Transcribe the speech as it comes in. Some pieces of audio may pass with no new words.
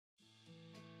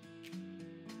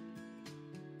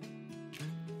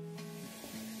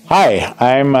Hi,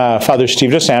 I'm Father Steve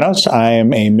DeSantos. I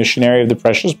am a missionary of the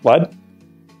Precious Blood.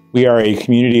 We are a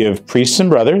community of priests and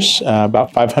brothers,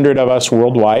 about 500 of us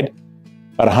worldwide,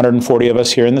 about 140 of us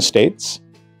here in the States.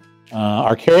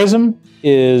 Our charism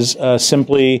is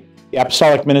simply the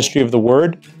apostolic ministry of the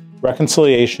Word,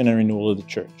 reconciliation, and renewal of the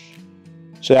church.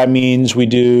 So that means we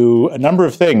do a number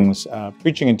of things.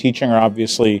 Preaching and teaching are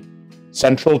obviously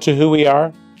central to who we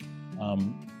are.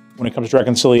 When it comes to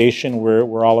reconciliation,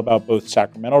 we're all about both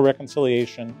sacramental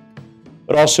reconciliation,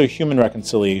 but also human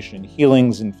reconciliation,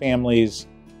 healings in families,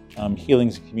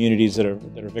 healings in communities that are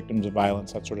victims of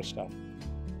violence, that sort of stuff.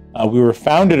 We were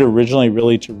founded originally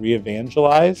really to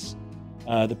re-evangelize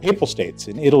the Papal States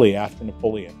in Italy after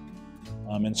Napoleon.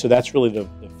 And so that's really the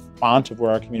font of where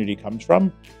our community comes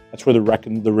from. That's where the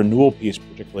renewal piece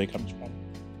particularly comes from.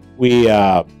 We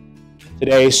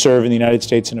today serve in the United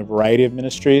States in a variety of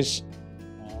ministries.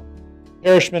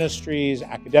 Parish ministries,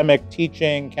 academic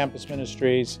teaching, campus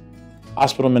ministries,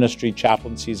 hospital ministry,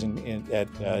 chaplaincies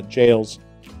at jails,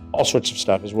 all sorts of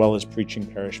stuff, as well as preaching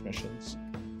parish missions.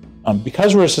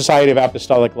 Because we're a society of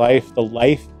apostolic life, the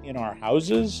life in our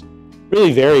houses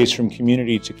really varies from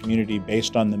community to community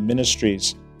based on the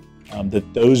ministries that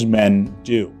those men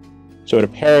do. So at a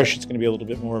parish, it's going to be a little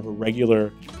bit more of a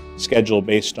regular schedule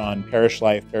based on parish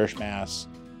life, parish mass,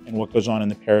 and what goes on in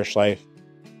the parish life.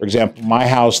 For example, my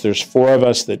house, there's 4 of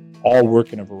us that all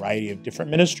work in a variety of different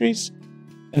ministries.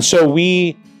 And so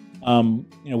we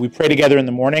pray together in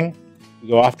the morning. We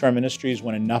go off to our ministries.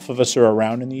 When enough of us are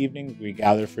around in the evening, we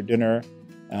gather for dinner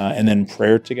and then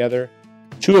prayer together.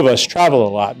 2 of us travel a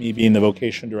lot, me being the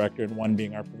vocation director and 1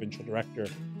 being our provincial director.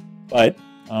 But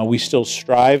we still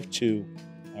strive to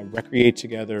recreate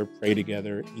together, pray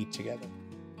together, eat together.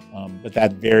 But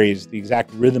that varies. The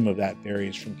exact rhythm of that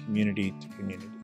varies from community to community.